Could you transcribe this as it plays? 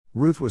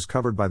Ruth was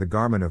covered by the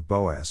garment of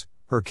Boaz,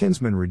 her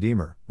kinsman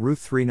redeemer, Ruth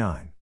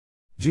 3:9.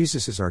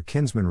 Jesus is our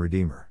kinsman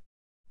redeemer.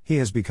 He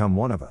has become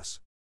one of us.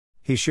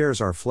 He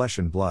shares our flesh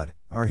and blood,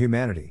 our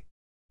humanity.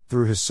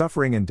 Through his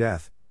suffering and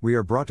death, we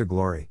are brought to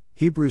glory,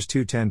 Hebrews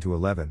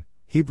 2:10-11,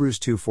 Hebrews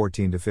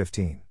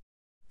 2:14-15.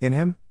 In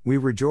him, we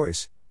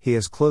rejoice, he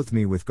has clothed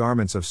me with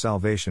garments of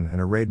salvation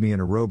and arrayed me in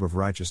a robe of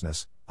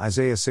righteousness,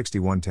 Isaiah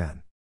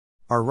 61:10.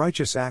 Our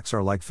righteous acts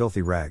are like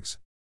filthy rags.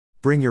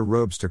 Bring your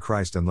robes to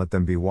Christ and let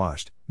them be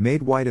washed,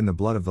 made white in the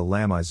blood of the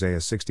Lamb,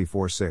 Isaiah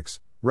 64:6,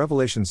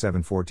 Revelation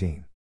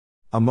 7:14.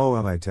 A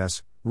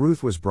Moabitess,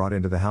 Ruth was brought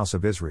into the house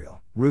of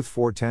Israel, Ruth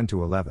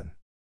 4:10-11.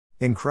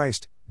 In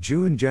Christ,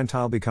 Jew and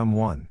Gentile become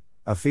one,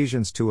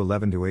 Ephesians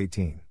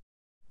 2:11-18.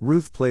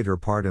 Ruth played her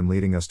part in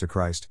leading us to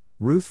Christ,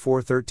 Ruth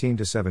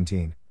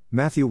 4:13-17,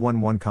 Matthew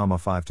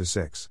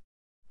 1:1-5-6.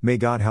 May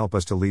God help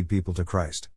us to lead people to Christ.